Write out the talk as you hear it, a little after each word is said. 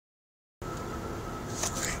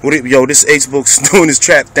Yo, this Hbookz doing this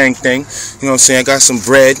trap thing. You know what I'm saying? I got some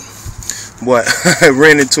bread, but I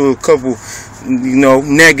ran into a couple,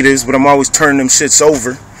 negatives, but I'm always turning them shits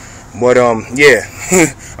over. But yeah,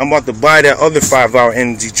 I'm about to buy that other 5-hour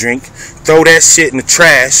energy drink, throw that shit in the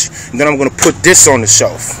trash, and then I'm gonna put this on the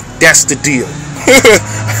shelf. That's the deal.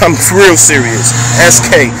 I'm real serious.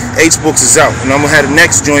 SK, Hbookz is out, and I'm gonna have the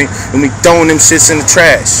next joint and we throwing them shits in the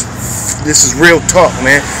trash. This is real talk,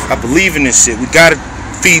 man. I believe in this shit. We gotta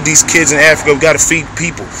feed these kids in Africa. We gotta feed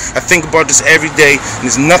people. I think about this every day, and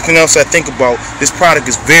there's nothing else I think about. This product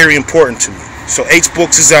is very important to me. So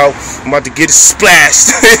Hbookz is out. I'm about to get it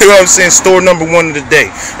splashed. You know what I'm saying? Store number 1 of the day.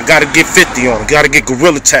 I gotta get 50 on them. Gotta get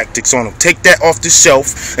Guerrilla Tactics on them. Take that off the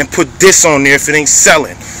shelf and put this on there if it ain't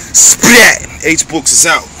selling. Splat! Hbookz is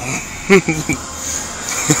out.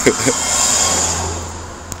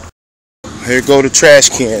 Here go the trash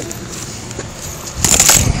can.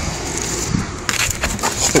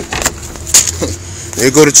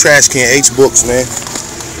 There go the trash can. Hbookz, man.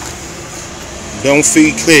 Don't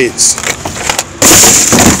feed kids.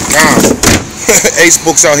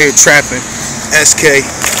 Hbookz out here trapping. SK.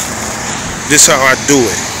 This how I do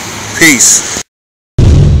it. Peace.